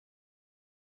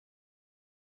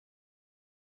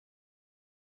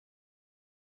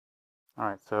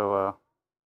Alright, so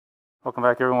welcome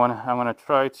back everyone. I'm going to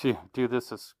try to do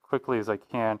this as quickly as I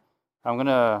can. I'm going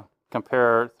to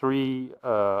compare three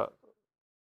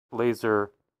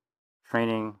laser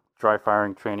training, dry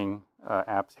firing training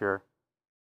apps here.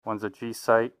 One's a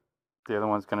G-Sight, the other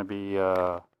one's going to be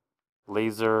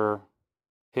LaserHit,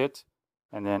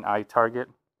 and then iTarget.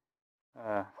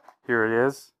 Here it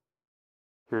is.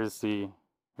 Here's the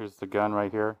gun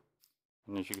right here,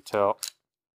 and as you can tell,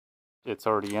 it's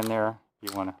already in there. You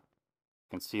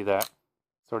can see that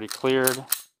it's already cleared.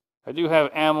 I do have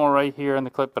ammo right here in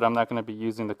the clip, but I'm not going to be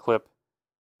using the clip.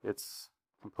 It's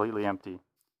completely empty.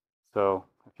 So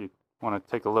if you want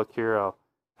to take a look here, I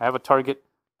have a target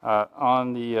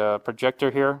on the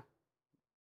projector here.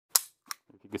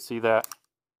 If you can see that.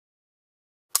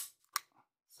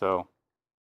 So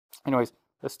anyways,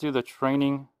 let's do the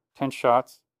training 10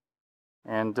 shots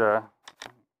and the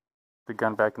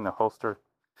gun back in the holster.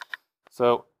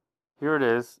 So here it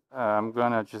is. I'm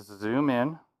going to just zoom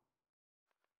in.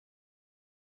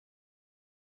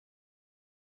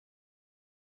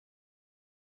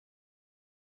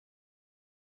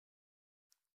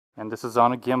 And this is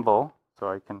on a gimbal, so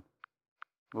I can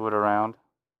move it around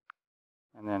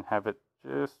and then have it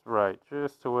just right,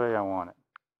 just the way I want it.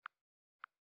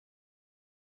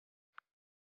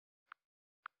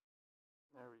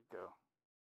 There we go.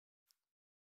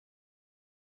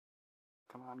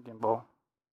 Come on, gimbal.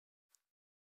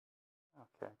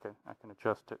 Okay, I can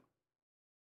adjust it.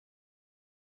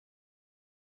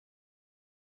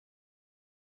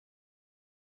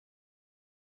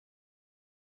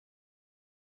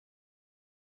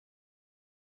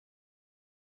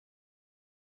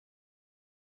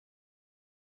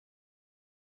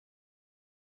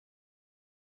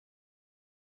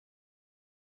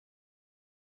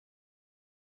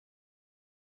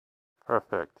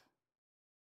 Perfect.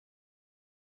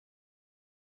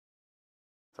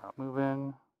 Stop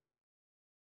moving.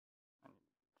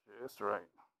 Just right.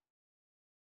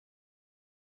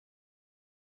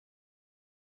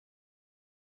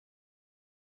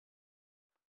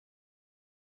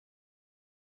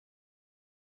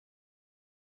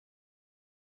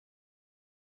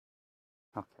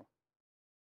 Okay.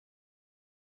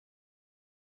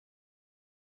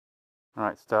 All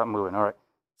right, stop moving. All right.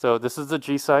 So this is the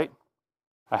G-Sight.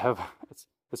 I have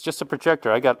it's just a projector.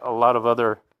 I got a lot of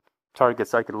other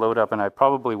targets I could load up, and I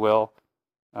probably will.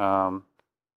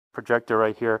 Projector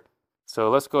right here. So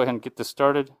let's go ahead and get this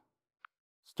started.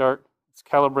 Start. It's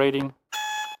calibrating.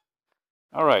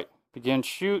 All right. Begin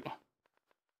shoot.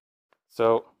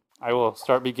 So I will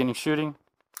start beginning shooting.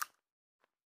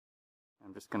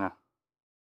 I'm just gonna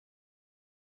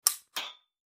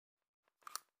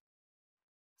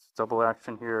double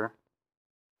action here.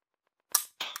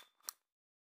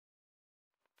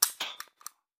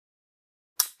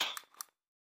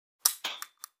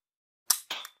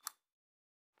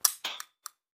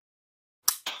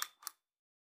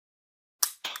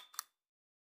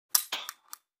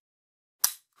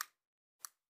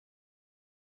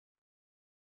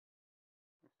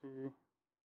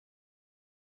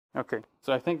 Okay,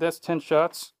 so I think that's 10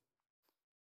 shots.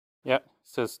 Yep, it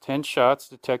says 10 shots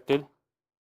detected.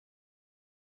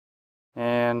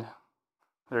 And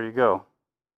there you go.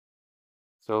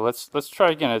 So let's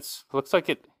try again. Looks like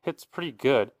it hits pretty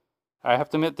good. I have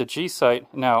to admit the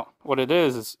G-Sight, now what it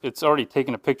is it's already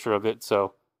taken a picture of it,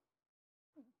 so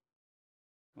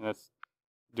let's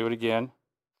do it again.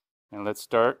 And let's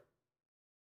start.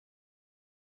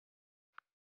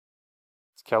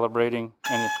 It's calibrating,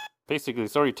 and basically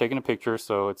it's already taken a picture,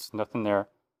 so it's nothing there.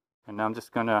 And now I'm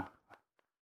just gonna,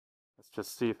 let's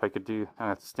just see if I could do, I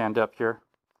have to stand up here.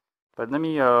 But let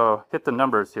me hit the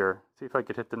numbers here. See if I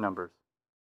could hit the numbers.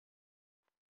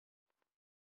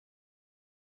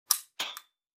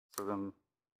 So then,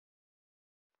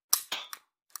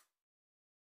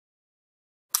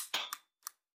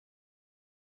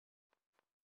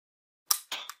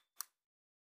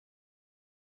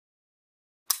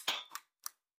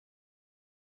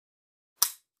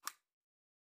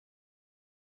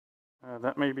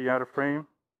 that may be out of frame.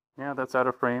 Yeah, that's out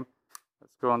of frame.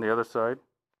 Let's go on the other side.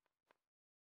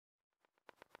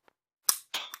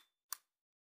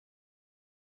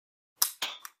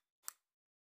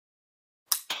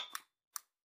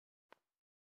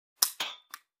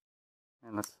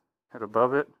 And let's hit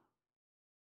above it.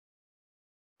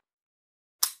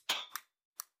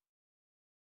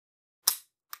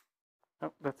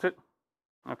 Oh, that's it.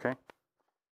 Okay.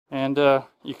 And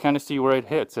you kind of see where it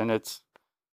hits, and it's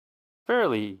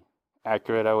fairly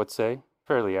accurate, I would say.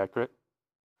 Fairly accurate.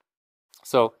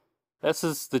 So this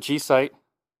is the G-Sight.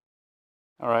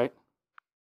 All right.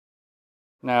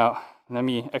 Now let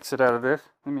me exit out of this.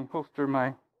 Let me holster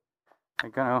my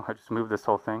gun. Oh, I just moved this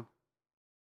whole thing.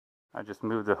 I just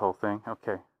moved the whole thing.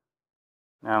 Okay.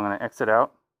 Now I'm going to exit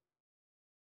out.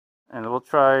 And we'll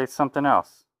try something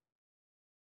else.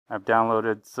 I've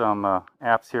downloaded some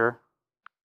apps here.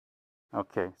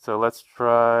 Okay, so let's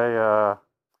try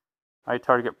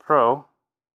iTarget Pro,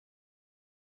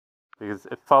 because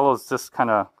it follows this kind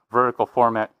of vertical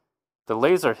format. The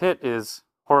LaserHit is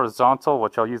horizontal,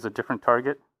 which I'll use a different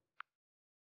target.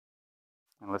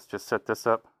 And let's just set this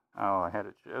up. Oh, I had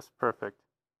it just perfect.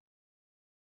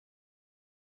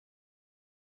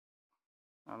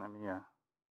 Oh, let me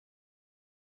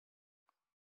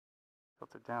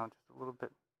filter down just a little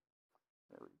bit.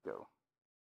 There we go.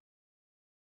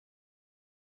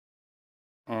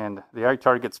 And the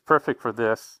iTarget's perfect for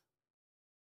this.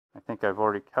 I think I've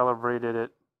already calibrated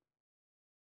it.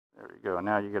 There we go.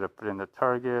 Now you got to put in the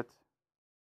target.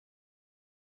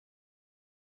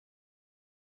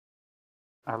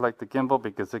 I like the gimbal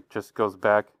because it just goes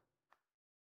back.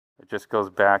 It just goes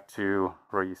back to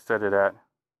where you set it at.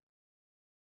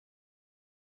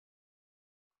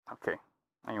 Okay.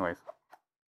 Anyways,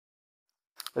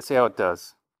 let's see how it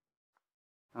does.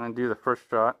 I'm gonna do the first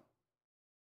shot.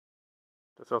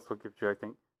 This also gives you, I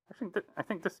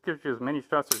think this gives you as many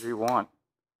shots as you want.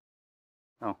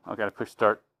 Oh, I gotta push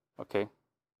start. Okay.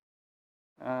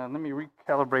 Let me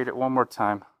recalibrate it one more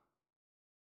time.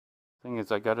 Thing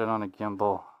is, I got it on a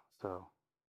gimbal, so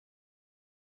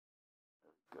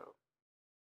there we go.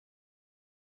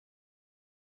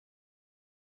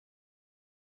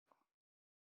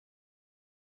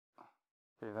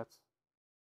 Okay, that's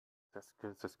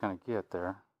good as it's gonna get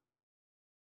there.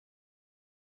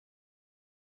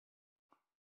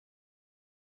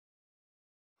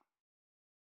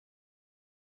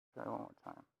 Try one more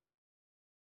time.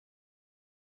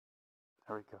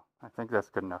 There we go. I think that's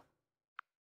good enough.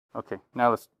 Okay,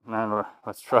 now let's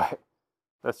try it.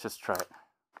 Let's just try it.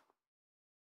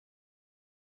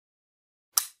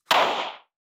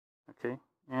 Okay,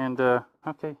 and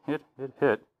okay, it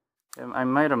hit. I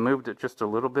might have moved it just a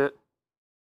little bit.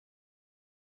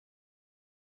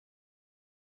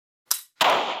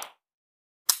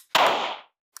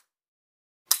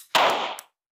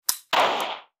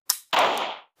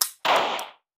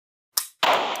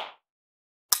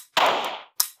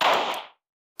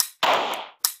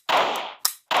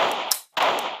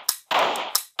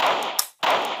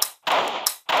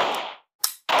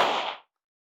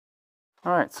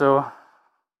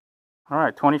 All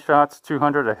right, 20 shots,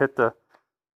 200. I hit the,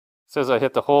 says I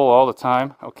hit the hole all the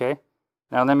time. Okay,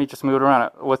 now let me just move it around.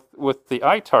 With the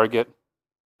iTarget,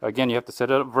 again, you have to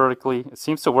set it up vertically. It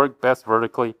seems to work best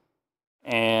vertically,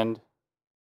 and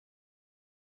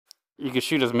you can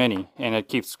shoot as many, and it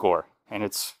keeps score, and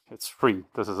it's free.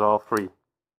 This is all free.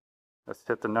 Let's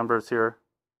hit the numbers here.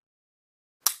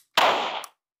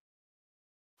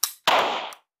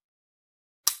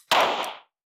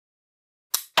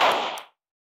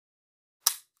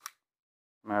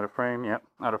 I'm out of frame. Yep,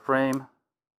 out of frame.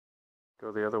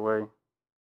 Go the other way.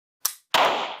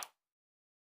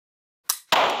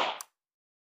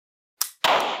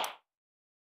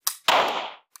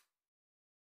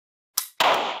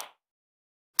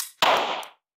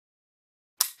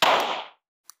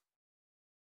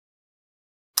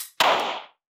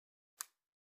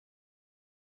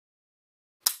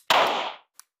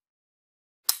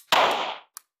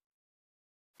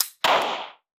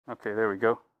 Okay, there we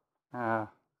go.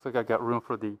 Looks like I got room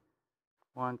for the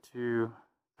 1, 2,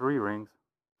 3 rings.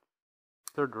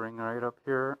 Third ring right up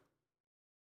here.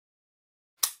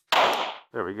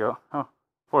 There we go. Oh,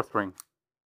 fourth ring.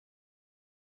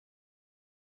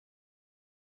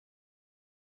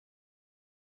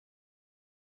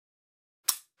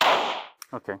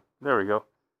 Okay, there we go.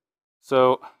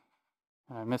 So,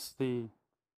 I missed the,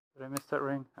 did I miss that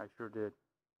ring? I sure did.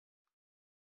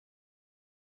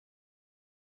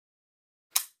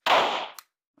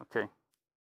 Okay.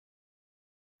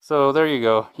 So there you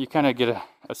go. You kind of get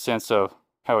a sense of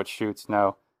how it shoots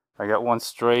now. I got one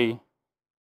stray.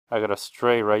 I got a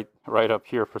stray right up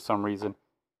here for some reason.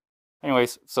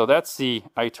 Anyways, so that's the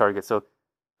iTarget. So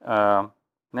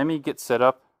let me get set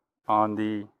up on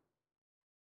the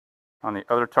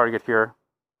other target here.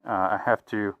 I have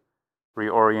to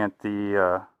reorient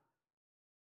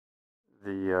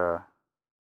the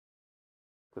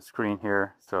screen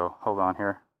here. So hold on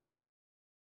here.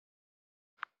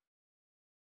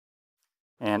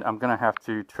 And I'm gonna have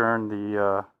to turn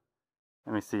the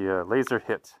let me see,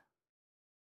 LaserHit.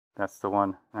 That's the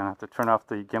one. And I have to turn off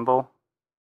the gimbal,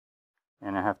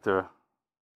 and I have to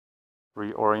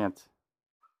reorient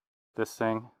this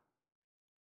thing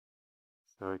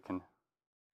so it can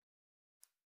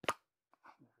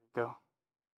go.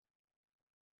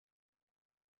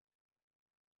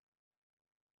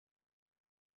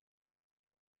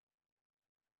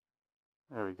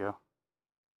 There we go.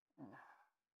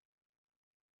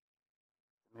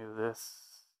 Move this.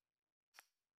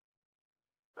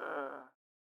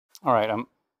 All right,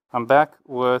 I'm back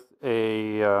with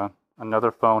a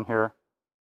another phone here.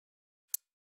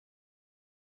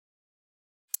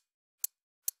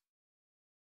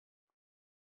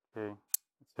 Okay,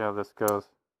 let's see how this goes.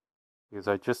 Because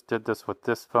I just did this with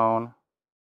this phone.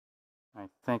 I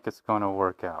think it's going to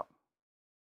work out.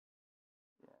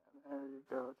 Yeah, there you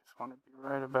go. Just want to be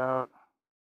right about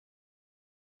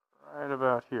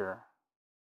here.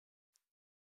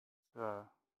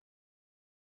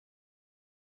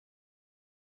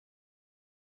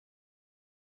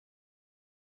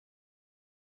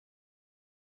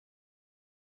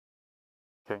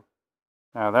 Okay,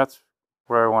 now that's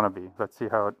where I want to be. Let's see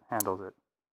how it handles it.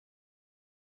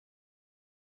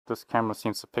 This camera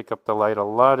seems to pick up the light a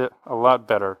lot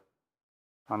better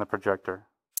on the projector.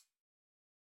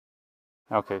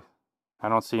 Okay, I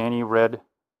don't see any red.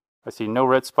 I see no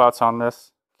red spots on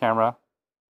this camera,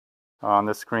 on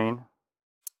this screen.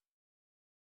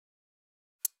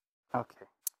 Okay.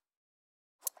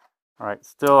 All right,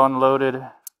 still unloaded.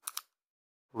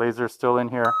 Laser still in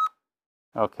here.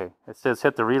 Okay, it says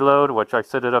hit the reload, which I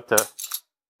set it up to.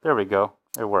 There we go,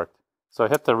 it worked. So I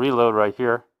hit the reload right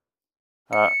here.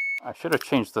 I should have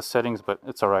changed the settings, but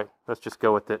it's all right. Let's just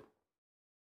go with it.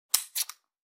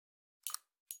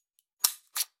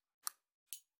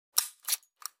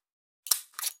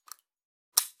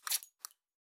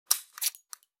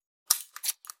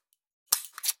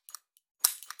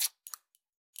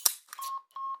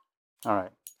 All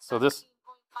right, so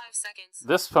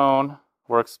this phone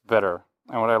works better.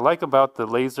 And what I like about the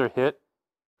LaserHit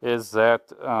is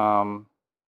that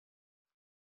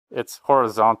it's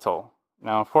horizontal.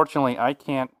 Now, unfortunately, I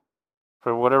can't,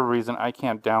 for whatever reason, I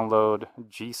can't download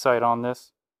G-Site on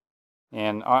this.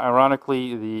 And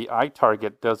ironically, the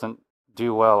iTarget doesn't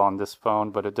do well on this phone,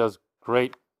 but it does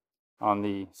great on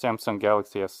the Samsung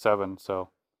Galaxy S7. So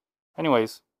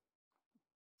anyways,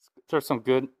 there's some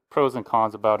good pros and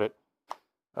cons about it.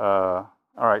 All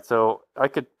right, so I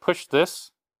could push this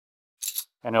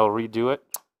and it'll redo it.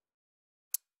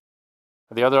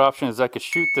 The other option is I could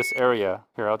shoot this area.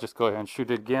 Here, I'll just go ahead and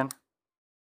shoot it again.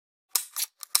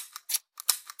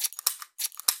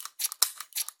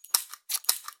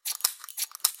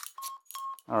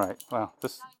 All right, well,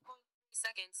 this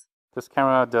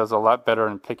camera does a lot better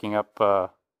in picking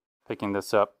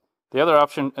this up. The other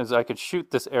option is I could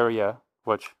shoot this area,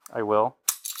 which I will.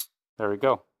 There we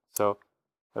go. So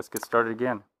let's get started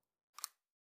again.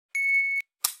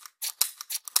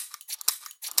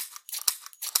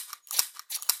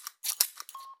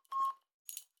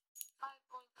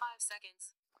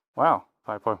 Wow,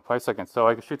 5.5 seconds. So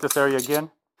I can shoot this area again.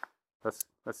 Let's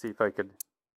see if I could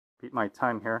beat my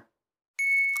time here.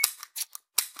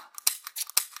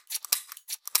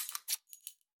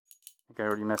 I think I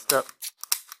already messed up.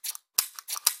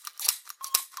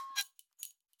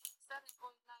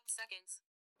 7.9 seconds.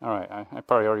 All right, I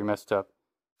probably already messed up.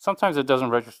 Sometimes it doesn't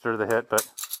register the hit, but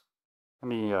let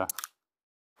me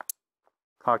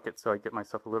cock it so I get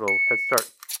myself a little head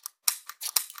start.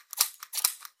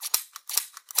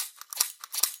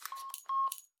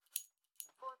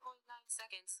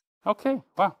 Seconds. Okay,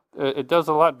 wow, it does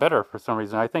a lot better for some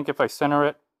reason. I think if I center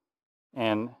it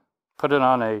and put it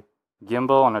on a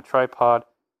gimbal on a tripod,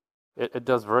 it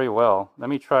does very well. Let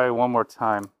me try one more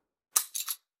time.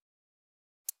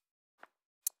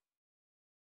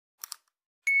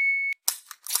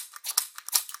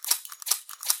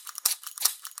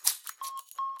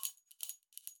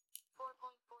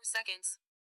 Seconds.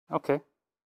 Okay,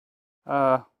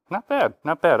 not bad,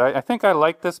 not bad. I think I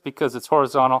like this because it's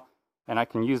horizontal and I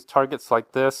can use targets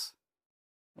like this,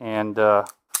 and you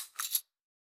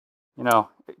know,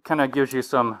 it kind of gives you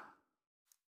some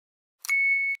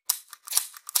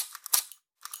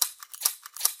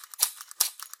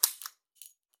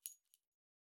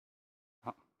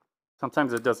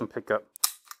sometimes it doesn't pick up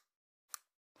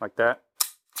like that.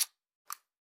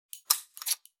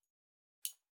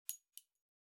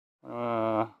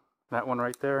 That one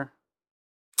right there.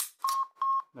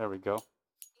 There we go. 18.7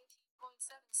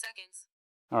 seconds.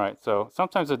 All right, so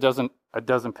sometimes it doesn't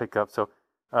pick up. So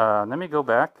let me go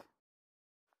back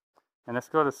and let's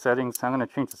go to settings. I'm going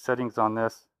to change the settings on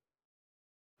this.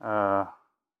 I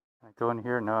go in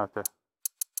here. No, I have to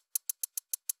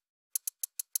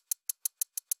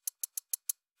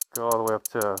go all the way up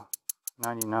to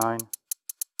 99.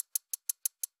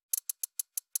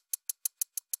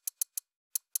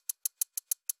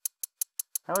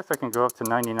 At least I can go up to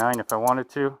 99 if I wanted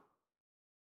to.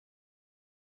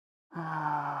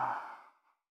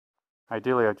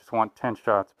 Ideally, I just want 10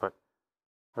 shots, but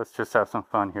let's just have some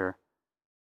fun here.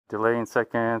 Delay in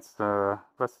seconds.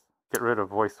 Let's get rid of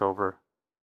voiceover.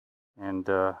 And,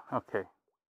 okay.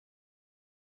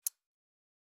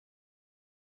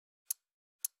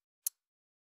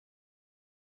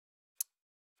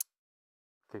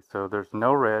 Okay, so there's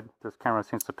no red. This camera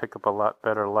seems to pick up a lot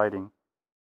better lighting.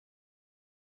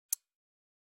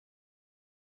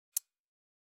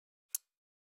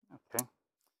 Okay.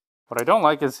 What I don't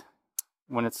like is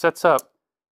when it sets up,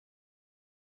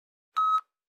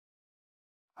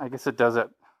 I guess it does it.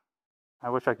 I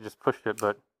wish I could just push it,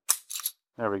 but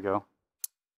there we go.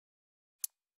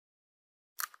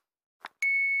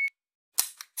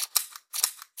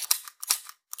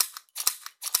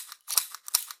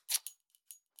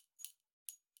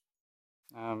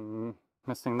 I'm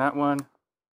missing that one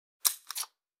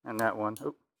and that one.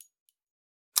 Oop.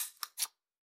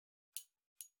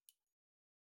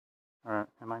 All right,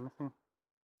 am I missing?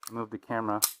 Move the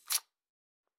camera.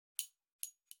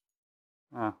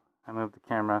 Oh, I moved the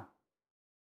camera.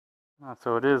 Oh,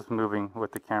 so it is moving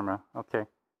with the camera. Okay,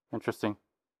 interesting.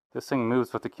 This thing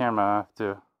moves with the camera. I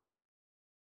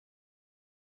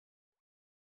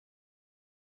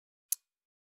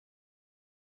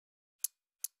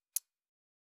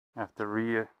have to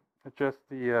readjust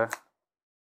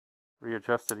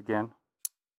it again.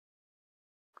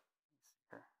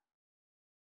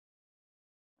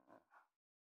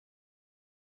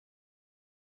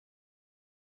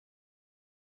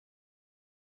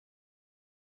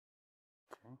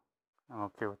 Okay, I'm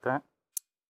okay with that.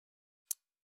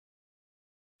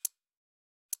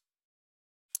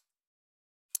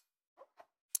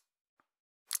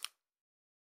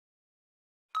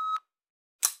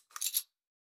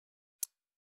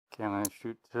 Okay, I'm gonna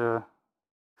shoot. See how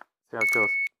it goes.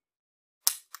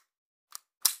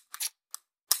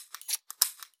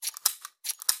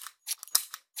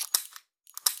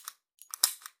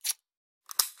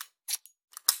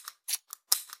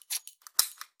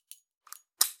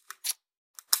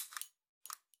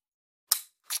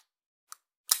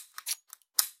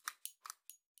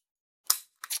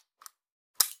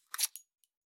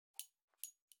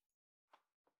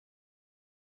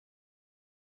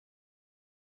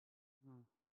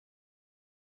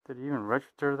 Did he even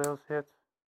register those hits?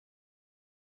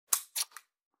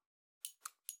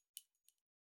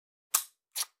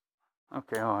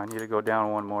 Okay, oh, I need to go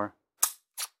down one more.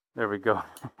 There we go.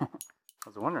 I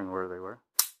was wondering where they were.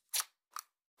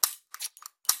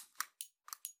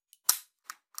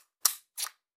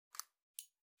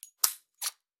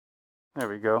 There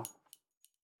we go.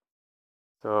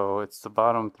 So it's the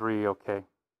bottom three, okay.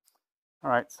 All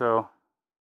right, so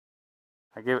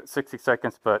I gave it 60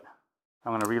 seconds, but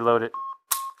I'm gonna reload it.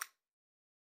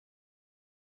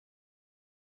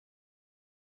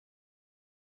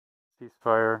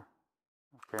 Ceasefire.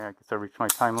 Okay, I guess I reached my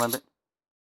time limit.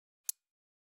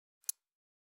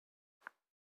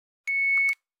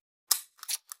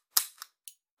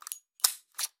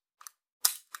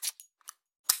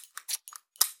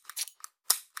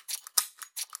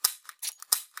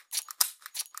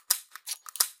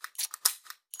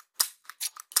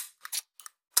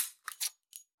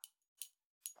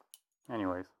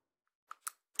 Anyways.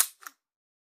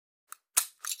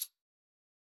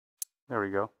 There we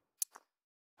go.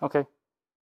 Okay.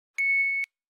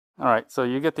 All right, so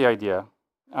you get the idea.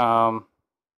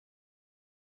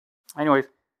 Anyways,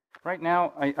 right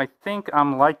now I think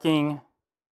I'm liking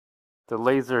the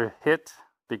LaserHit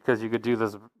because you could do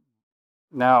this.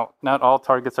 Now, not all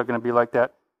targets are going to be like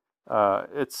that.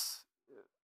 It's,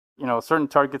 you know, certain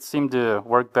targets seem to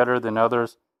work better than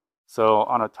others. So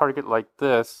on a target like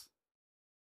this,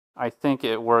 I think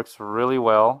it works really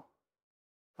well.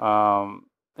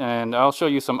 And I'll show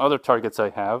you some other targets I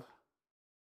have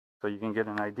so you can get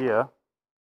an idea.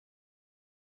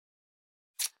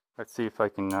 Let's see if I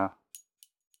can get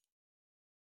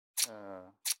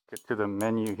to the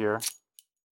menu here.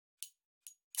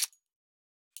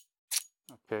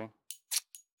 Okay,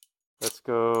 let's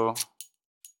go.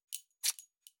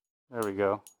 There we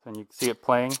go. And you can see it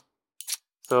playing.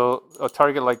 So a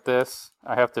target like this,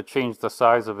 I have to change the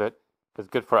size of it. It's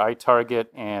good for iTarget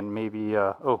and maybe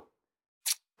oh,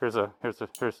 here's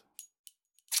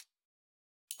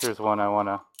one I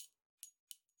wanna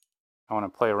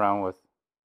play around with.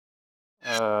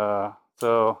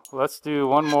 So let's do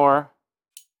one more.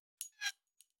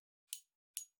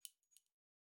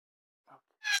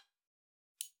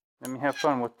 Let me have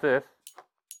fun with this.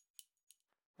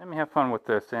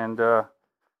 And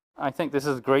I think this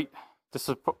is great. This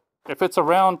is if it's a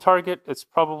round target, it's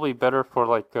probably better for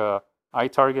like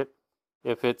iTarget.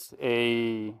 If it's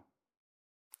a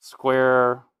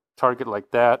square target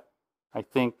like that, I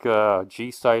think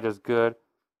G-Sight is good.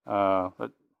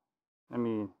 But let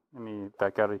me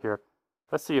back out of here.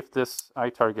 Let's see if this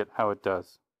iTarget, how it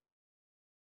does.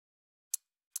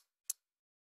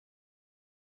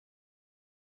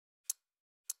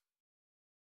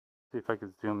 See if I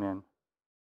can zoom in.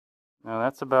 Now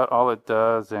that's about all it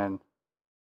does, and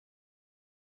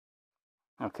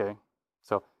okay,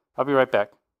 so I'll be right back.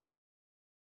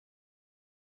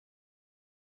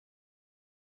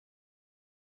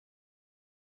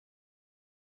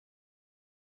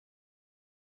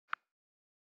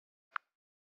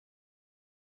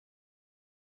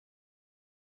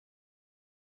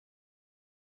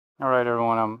 All right,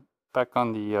 everyone, I'm back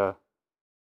on the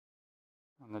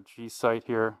G-Sight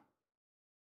here.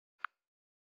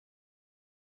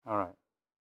 All right,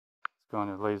 let's go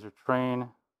into laser train.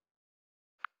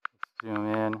 Let's zoom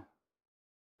in.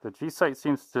 The G-Sight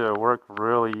seems to work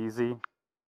really easy,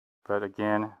 but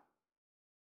again,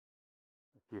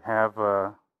 if you have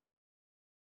a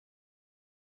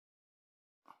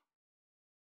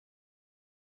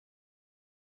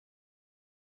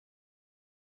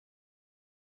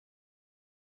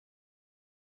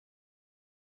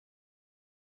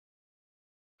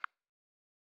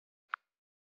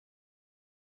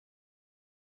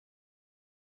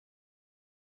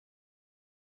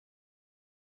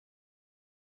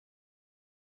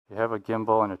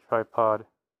gimbal and a tripod,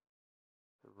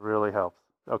 it really helps.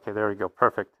 Okay, there we go.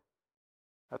 Perfect.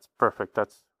 That's perfect.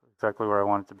 That's exactly where I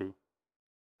want it to be.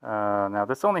 Now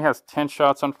this only has 10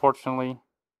 shots, unfortunately.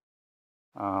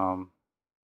 But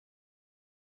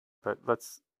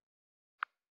let's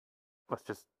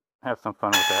just have some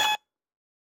fun with that.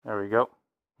 There we go.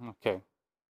 Okay.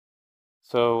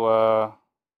 So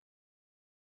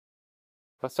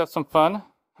let's have some fun.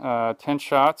 10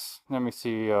 shots. Let me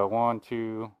see. 1,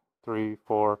 2, 3,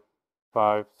 4,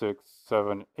 5, 6,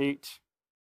 7, 8.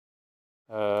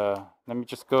 Let me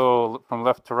just go from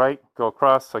left to right. Go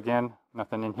across. Again,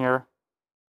 nothing in here.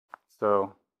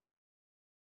 So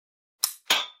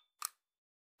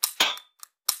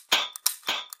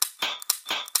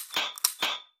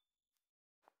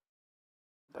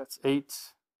that's 8,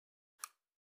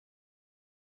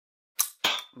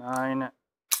 9,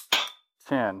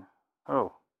 10.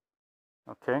 Oh,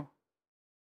 okay.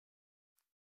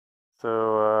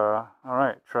 So, all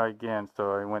right, try again.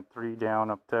 So I went 3 down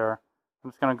up there.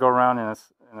 I'm just going to go around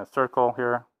in a circle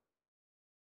here.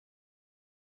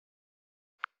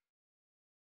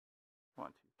 1,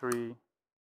 2, 3.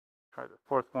 Try the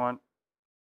 4th one.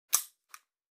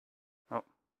 Oh,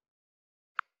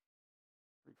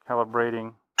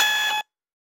 recalibrating.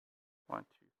 1,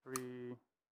 2, 3.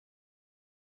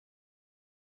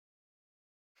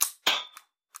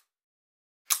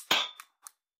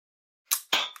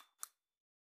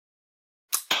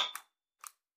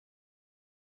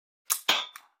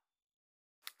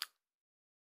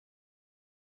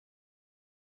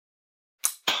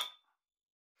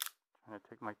 Trying to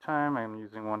take my time. I'm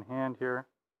using one hand here.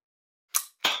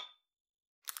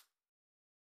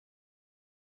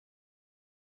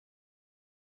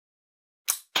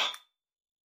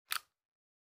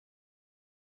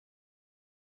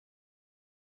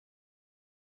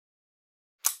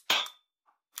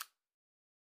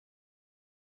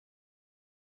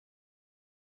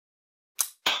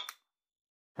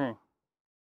 Okay.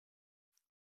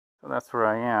 So that's where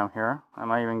I am here. I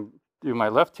might even do my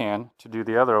left hand to do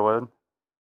the other one.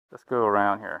 Let's go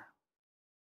around here.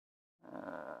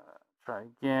 Try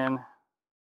again.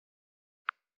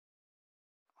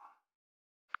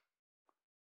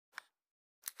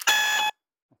 I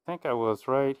think I was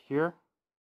right here.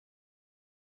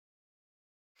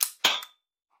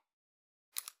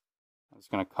 I'm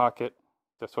just going to cock it.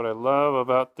 That's what I love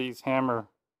about these hammer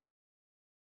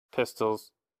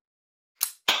pistols.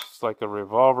 It's like a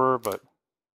revolver, but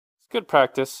it's good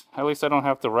practice. At least I don't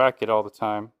have to rack it all the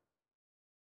time.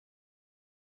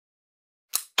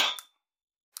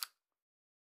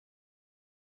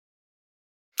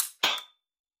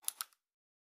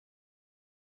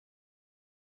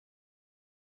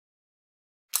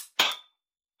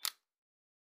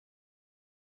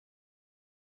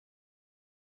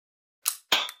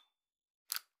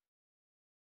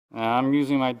 Now I'm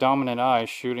using my dominant eye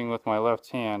shooting with my left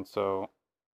hand, so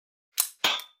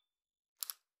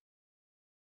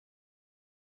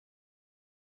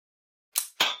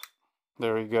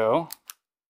there we go.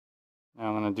 Now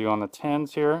I'm going to do on the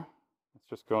 10s here. It's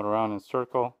just going around in a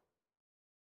circle.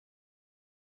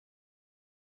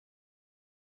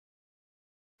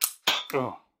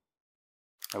 Oh.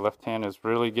 My left hand is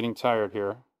really getting tired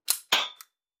here.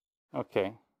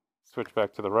 Okay, switch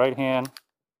back to the right hand.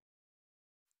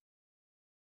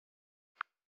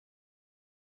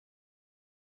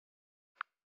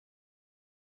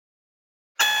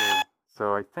 Okay,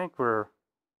 so I think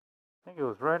it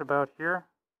was right about here.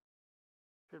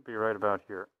 Should be right about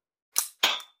here.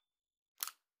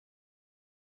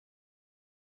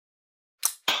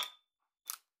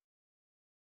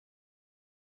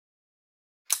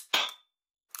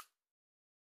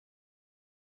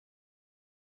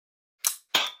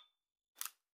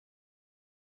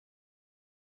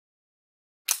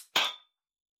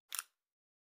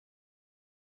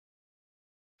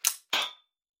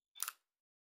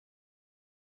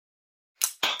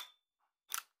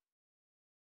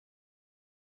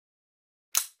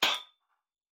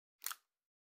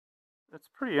 It's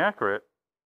pretty accurate.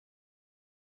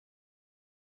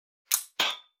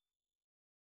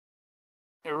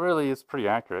 It really is pretty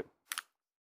accurate.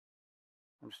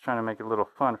 I'm just trying to make it a little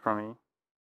fun for me,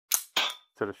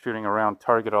 instead of shooting around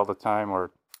target all the time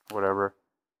or whatever.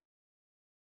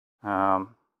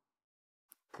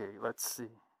 Okay, let's see.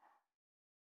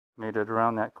 Made it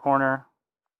around that corner.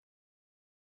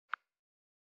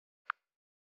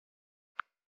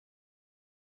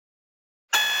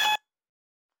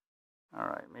 All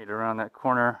right, made it around that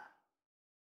corner.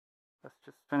 Let's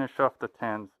just finish off the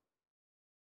 10s.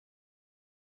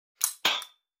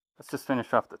 Let's just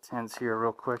finish off the 10s here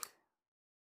real quick.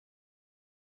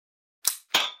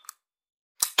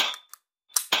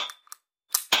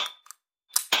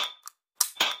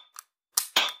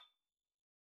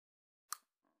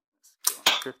 Let's go on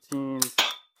 15s.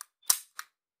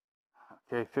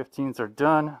 Okay, 15s are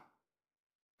done.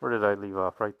 Where did I leave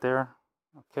off? Right there.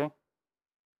 Okay.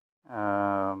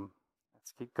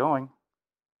 Let's keep going.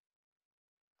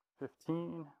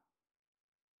 15.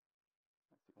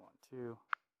 1, 2.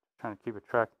 Trying to keep a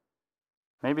track.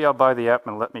 Maybe I'll buy the app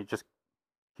and let me just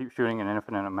keep shooting an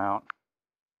infinite amount.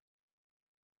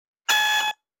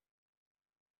 I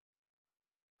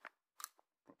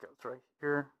think I was right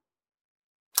here.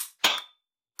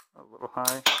 A little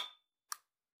high.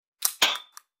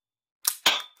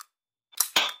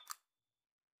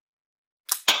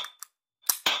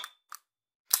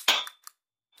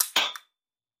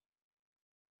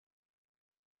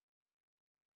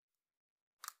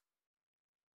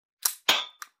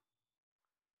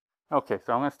 Okay,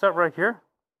 so I'm going to start right here,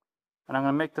 and I'm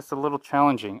going to make this a little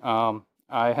challenging.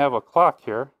 I have a clock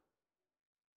here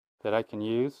that I can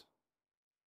use.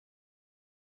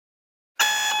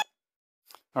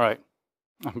 All right,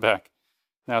 I'm back.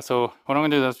 Now, so what I'm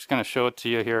going to do is I'm just going to show it to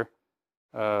you here.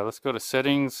 Let's go to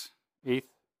settings, eighth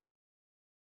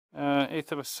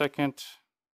of a second.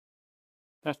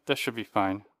 That should be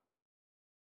fine.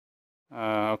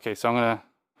 Okay, so I'm going to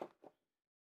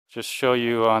just show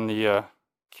you on the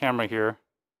camera here,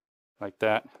 like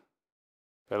that.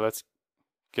 Okay, let's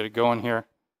get it going here.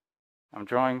 I'm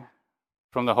drawing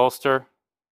from the holster,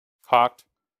 cocked.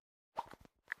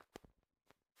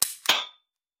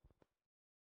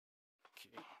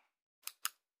 Okay.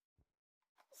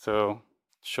 So,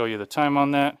 show you the time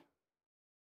on that.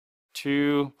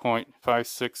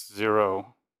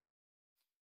 2.560.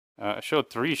 I showed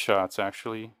 3 shots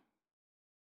actually.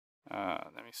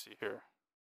 Let me see here.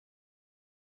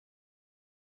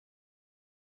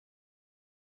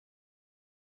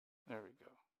 There we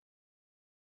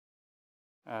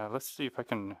go. Let's see if I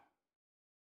can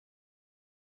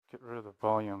get rid of the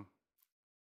volume.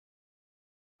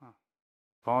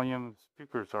 Volume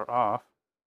speakers are off.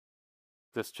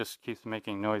 This just keeps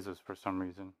making noises for some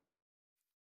reason.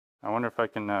 I wonder if I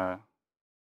can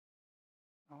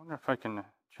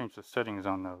change the settings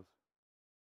on those.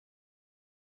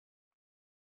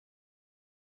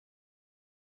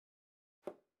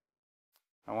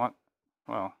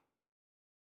 Well,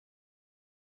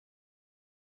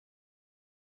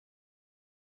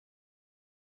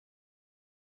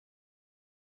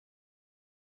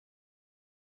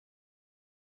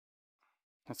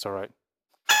 that's all right.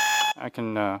 I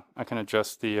can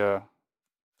adjust the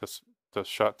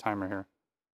shot timer here.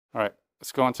 All right,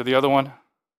 let's go on to the other one.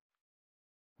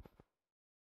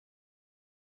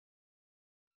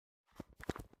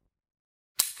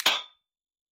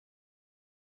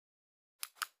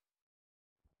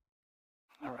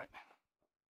 All right.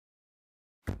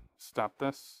 Stop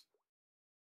this.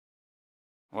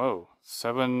 Whoa,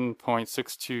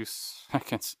 7.62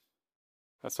 seconds.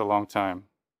 That's a long time.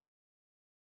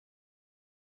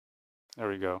 There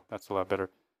we go. That's a lot better.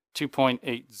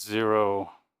 2.80.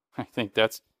 I think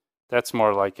that's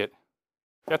more like it.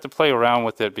 You have to play around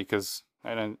with it because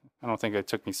I don't think it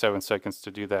took me 7 seconds to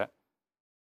do that.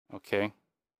 Okay.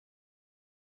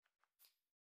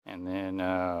 And then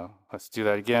let's do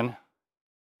that again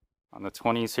on the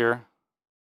 20s here.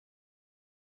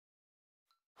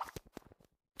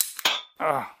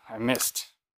 Oh, I missed.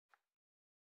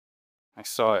 I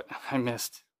saw it. I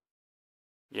missed.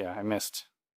 Yeah, I missed.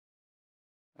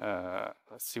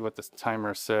 Let's see what this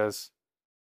timer says.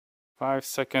 5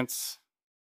 seconds.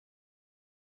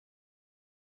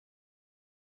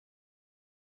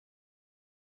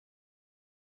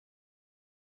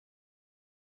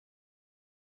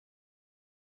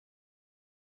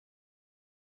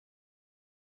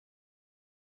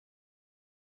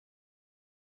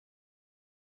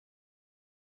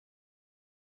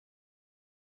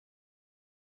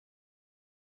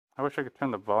 I wish I could turn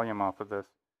the volume off of this.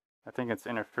 I think it's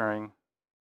interfering.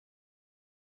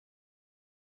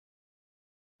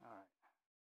 Alright.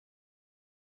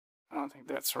 I don't think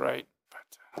that's right,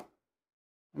 but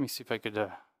let me see if I could turn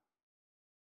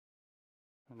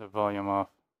the volume off.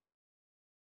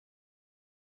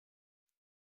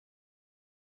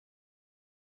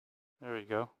 There we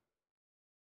go.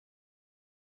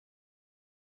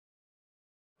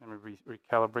 Let me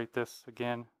recalibrate this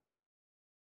again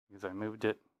because I moved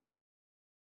it.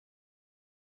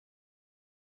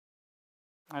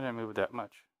 I didn't move it that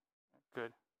much.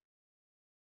 Good.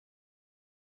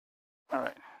 All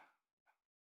right.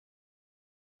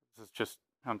 This is just,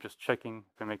 I'm just checking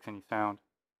if it makes any sound.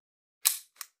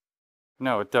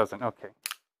 No, it doesn't. Okay.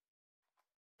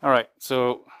 All right.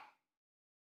 So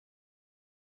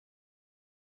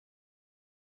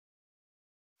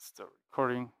still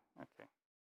recording. Okay.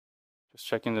 Just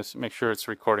checking this, make sure it's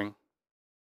recording.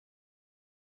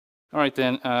 All right,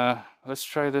 then let's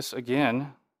try this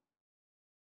again.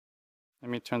 Let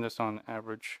me turn this on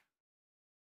average.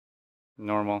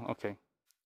 Normal. Okay.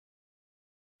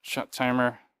 Shot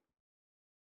timer.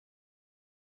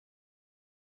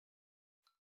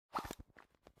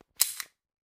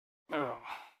 Oh,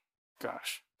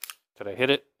 gosh. Did I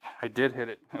hit it? I did hit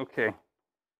it. Okay.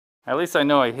 At least I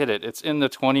know I hit it. It's in the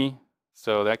 20,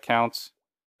 so that counts.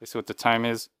 Let's see what the time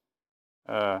is.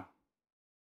 9.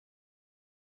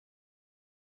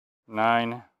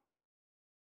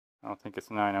 I don't think it's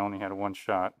 9. I only had one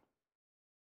shot.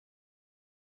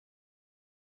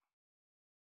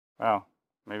 Wow.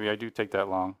 Maybe I do take that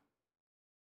long.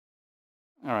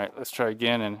 All right, let's try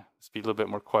again and let's be a little bit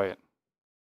more quiet.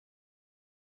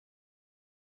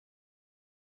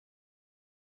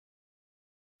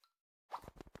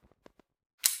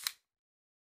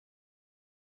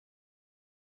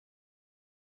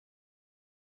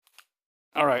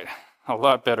 All right, a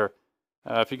lot better.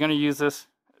 If you're going to use this,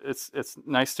 it's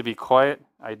nice to be quiet.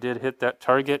 I did hit that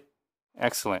target.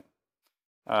 Excellent.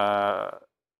 At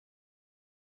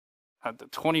the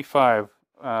 25,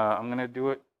 I'm going to do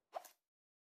it.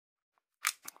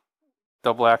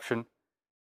 Double action.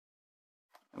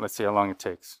 Let's see how long it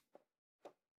takes.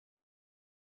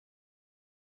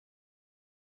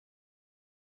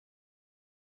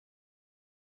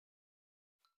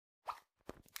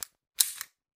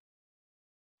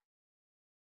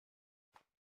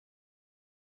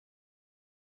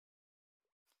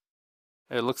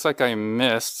 It looks like I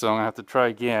missed, so I'm going to have to try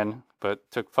again, but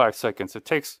it took 5 seconds. It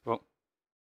takes, well,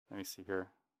 let me see here.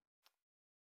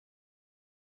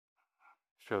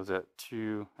 Shows that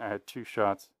I had 2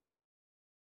 shots.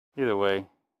 Either way, it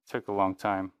took a long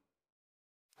time.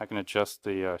 I can adjust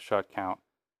the shot count.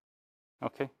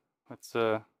 Okay, let's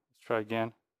try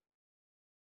again.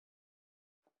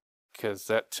 Because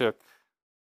that took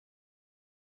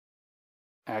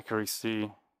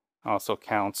accuracy also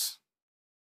counts.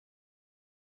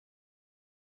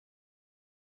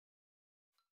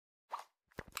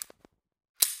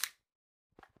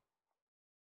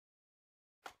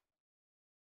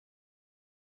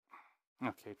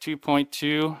 Okay,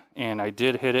 2.2, and I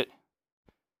did hit it.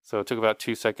 So it took about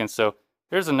 2 seconds. So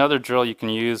there's another drill you can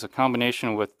use, a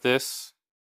combination with this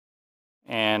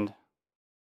and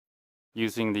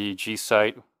using the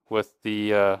G-sight with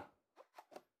the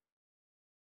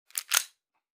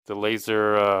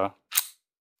laser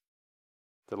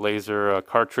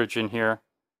cartridge in here.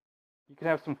 You can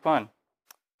have some fun,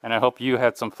 and I hope you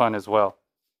had some fun as well.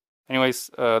 Anyways,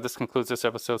 this concludes this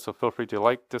episode, so feel free to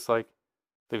like, dislike,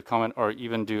 leave a comment, or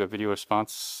even do a video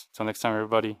response. Till next time,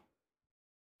 everybody,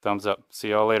 thumbs up. See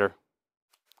y'all later.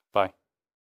 Bye.